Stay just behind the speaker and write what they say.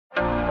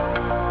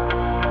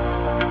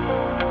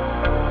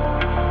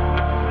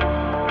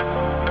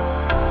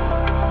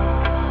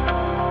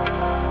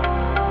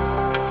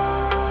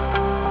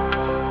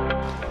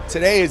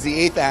Today is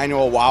the 8th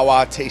annual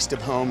Wawa Taste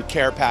of Home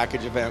Care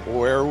Package event,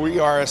 where we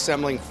are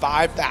assembling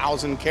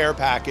 5,000 care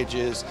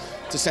packages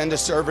to send to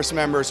service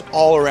members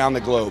all around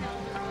the globe.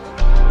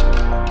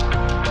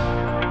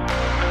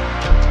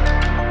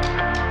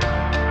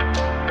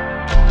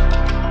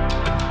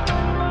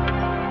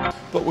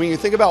 But when you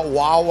think about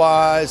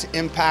Wawa's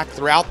impact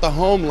throughout the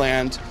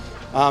homeland,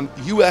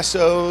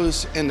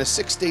 USOs in the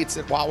 6 states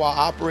that Wawa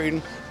operate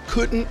in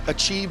couldn't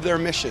achieve their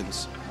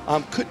missions,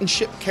 couldn't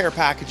ship care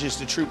packages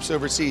to troops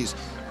overseas,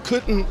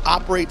 couldn't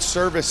operate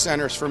service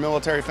centers for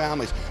military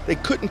families. They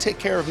couldn't take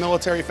care of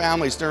military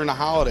families during the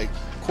holiday.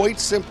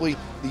 Quite simply,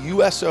 the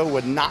USO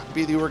would not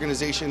be the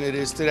organization it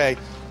is today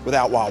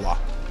without Wawa.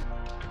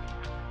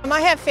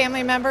 I have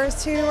family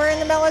members who were in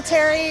the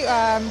military.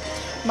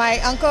 My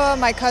uncle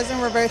and my cousin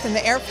were both in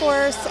the Air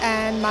Force,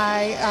 and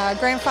my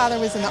grandfather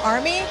was in the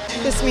Army.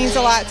 This means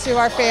a lot to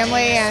our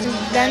family, and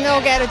then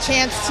they'll get a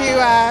chance to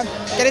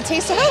get a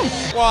taste of home.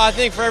 Well, I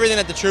think for everything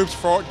that the troops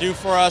do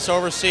for us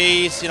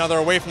overseas, you know, they're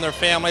away from their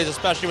families,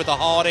 especially with the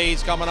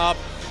holidays coming up.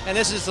 And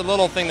this is a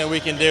little thing that we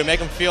can do, make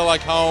them feel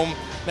like home,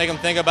 make them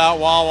think about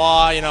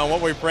Wawa, you know,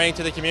 what we bring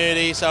to the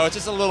community. So it's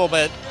just a little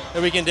bit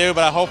that we can do,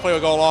 but hopefully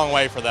it'll go a long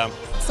way for them.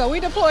 So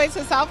we deployed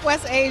to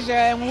Southwest Asia,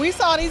 and when we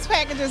saw these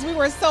packages, we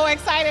were so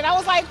excited. I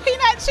was like,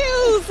 peanut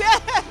shoes!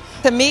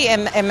 To me,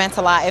 it meant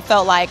a lot. It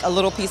felt like a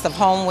little piece of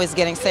home was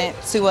getting sent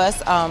to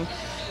us.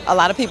 A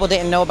lot of people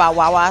didn't know about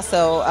Wawa,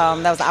 so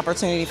that was an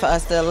opportunity for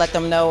us to let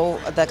them know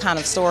the kind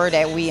of store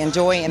that we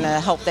enjoy and the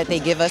help that they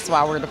give us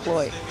while we're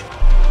deployed.